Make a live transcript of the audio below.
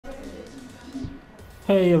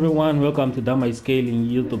Hey everyone, welcome to Dama Scaling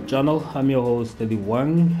YouTube channel. I'm your host Eddie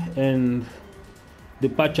Wang, and the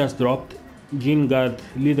patch has dropped. Jin got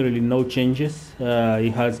literally no changes. He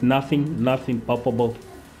has nothing poppable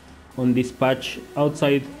on this patch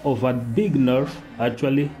outside of a big nerf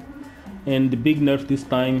actually, and the big nerf this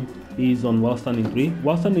time is on while standing 3.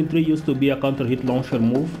 While standing 3 used to be a counter hit launcher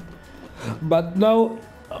move, but now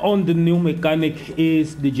on the new mechanic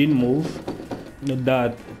is the Jin move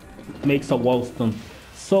that makes a wall stun.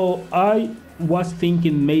 So I was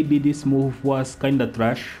thinking maybe this move was kinda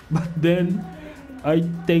trash, but then I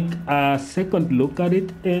take a second look at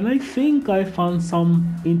it and I think I found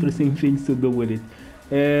some interesting things to do with it.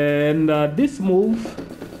 And this move,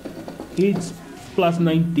 it's plus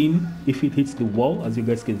 19 if it hits the wall, as you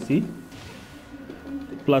guys can see,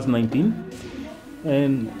 plus 19.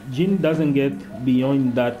 And Jin doesn't get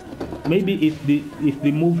beyond that. Maybe if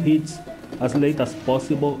the move hits as late as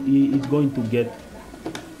possible, he is going to get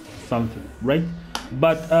something, right?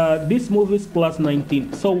 But this move is plus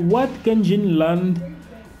 19. So what can Jin land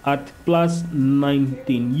at plus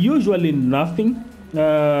 19? Usually nothing.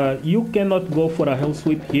 You cannot go for a hell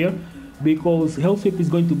sweep here because hell sweep is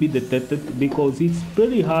going to be detected, because it's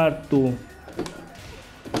pretty hard to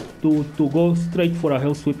go straight for a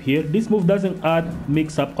hell sweep here. This move doesn't add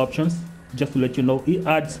mix-up options, just to let you know. It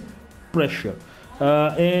adds pressure,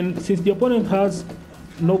 and since the opponent has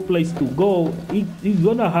no place to go, he's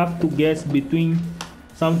gonna have to guess between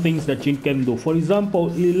some things that Jin can do. For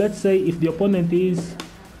example, let's say if the opponent is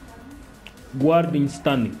guarding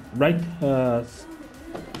standing, right? The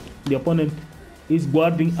opponent is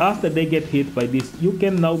guarding after they get hit by this. You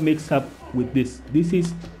can now mix up with this. This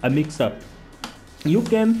is a mix up. You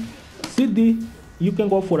can you can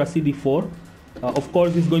go for a CD4. Of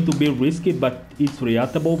course, it's going to be risky, but it's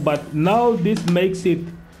reactable. But now this makes it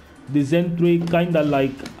the Zen 3 kind of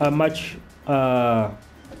like a much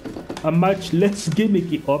less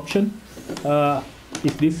gimmicky option.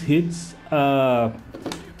 If this hits,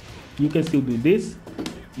 you can still do this.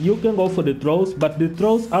 You can go for the throws, but the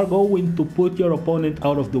throws are going to put your opponent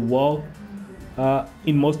out of the wall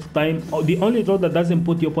in most time. The only throw that doesn't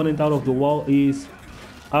put the opponent out of the wall is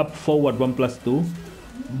up forward 1+2.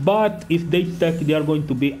 But if they tech, they are going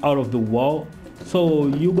to be out of the wall. So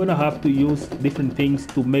you're gonna have to use different things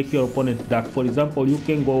to make your opponent duck. For example, you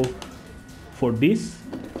can go for this,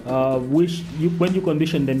 which when you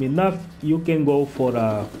condition them enough, you can go for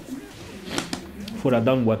a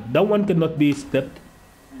downward. That one cannot be stepped,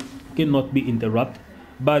 cannot be interrupted,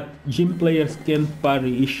 but Jin players can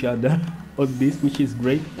parry each other on this, which is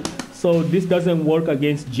great. So this doesn't work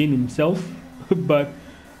against Jin himself, but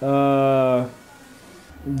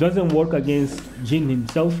doesn't work against Jin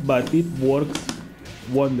himself, but it works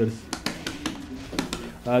wonders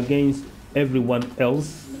against everyone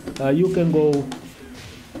else. You can go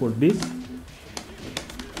for this,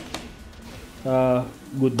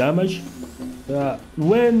 good damage.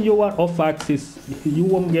 When you are off axis, you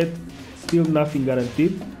won't get, still nothing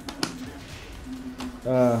guaranteed.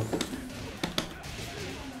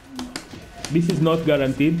 This is not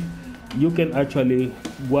guaranteed. You can actually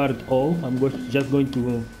guard all. I'm just going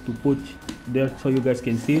to put there so you guys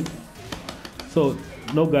can see it. So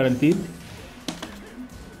no guaranteed.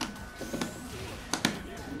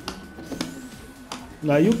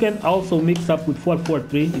 Now you can also mix up with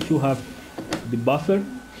 4-4-3 if you have the buffer.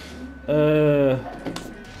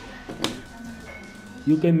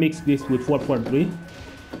 You can mix this with 4-4-3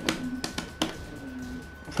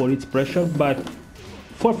 for its pressure, but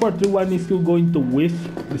 4-4-3-1 is still going to whiff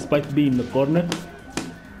despite being in the corner,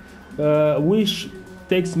 which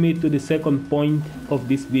takes me to the second point of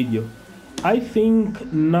this video. I think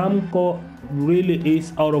Namco really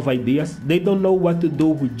is out of ideas. They don't know what to do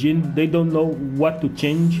with Jin. They don't know what to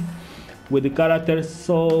change with the characters,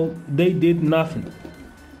 so they did nothing.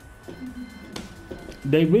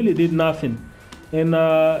 They really did nothing. And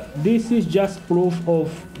this is just proof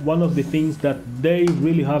of one of the things that they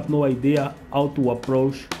really have no idea how to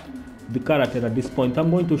approach the character at this point. I'm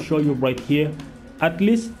going to show you right here. At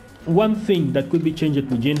least one thing that could be changed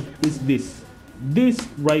to Jin is this. This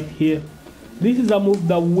right here. This is a move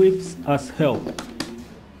that whiffs as hell.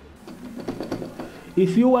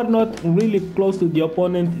 If you are not really close to the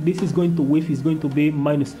opponent, this is going to whiff. It's going to be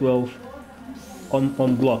 -12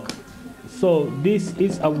 on block. So this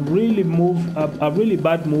is a really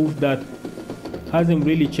bad move that hasn't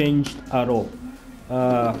really changed at all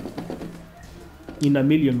in a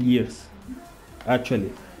million years,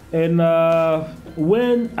 actually. And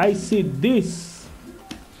when I see this,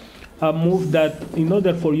 a move that in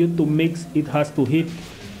order for you to mix, it has to hit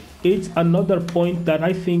it's another point that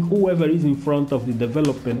I think whoever is in front of the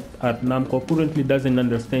development at Namco currently doesn't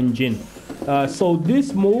understand Jin. So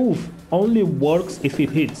this move only works if it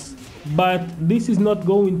hits, but this is not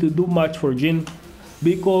going to do much for Jin,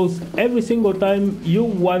 because every single time you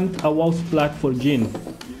want a wall splat for Jin.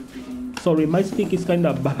 Sorry, my stick is kind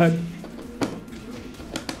of bad.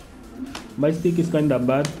 My stick is kind of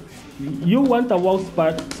bad. You want a wall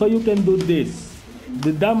splat, so you can do this.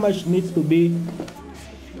 The damage needs to be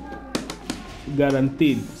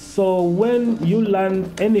guaranteed. So when you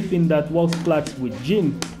land anything that wall splats with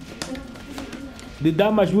Jin, the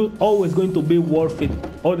damage will always going to be worth it,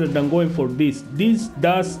 other than going for this. This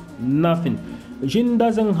does nothing. Jin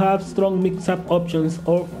doesn't have strong mix-up options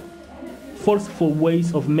or forceful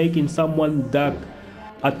ways of making someone duck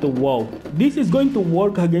at the wall. This is going to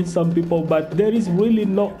work against some people, but there is really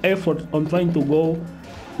no effort on trying to go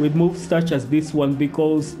with moves such as this one,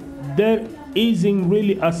 because there isn't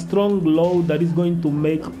really a strong low that is going to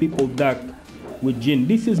make people duck with Jin.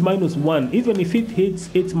 This is -1. Even if it hits,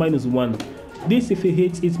 it's -1. This, if it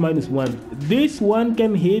hits, it's -1. This one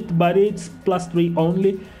can hit, but it's +3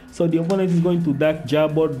 only, so the opponent is going to duck,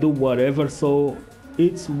 jab, or do whatever, so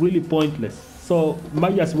it's really pointless. So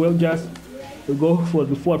might as well just go for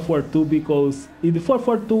the 4-4-2, because if the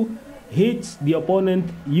 4-4-2 hits the opponent,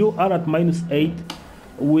 you are at -8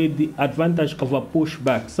 with the advantage of a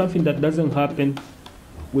pushback, something that doesn't happen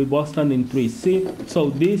with ball standing 3. See,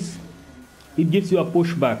 so this, it gives you a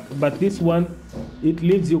pushback, but this one, it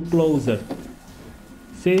leaves you closer.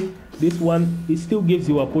 See, this one, it still gives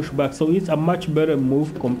you a pushback, so it's a much better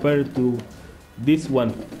move compared to this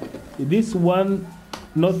one. This one,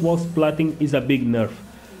 not wall splatting, is a big nerf.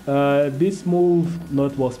 This move,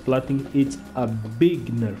 not wall splatting, it's a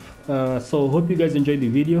big nerf. So hope you guys enjoyed the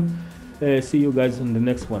video. See you guys in the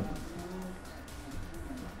next one.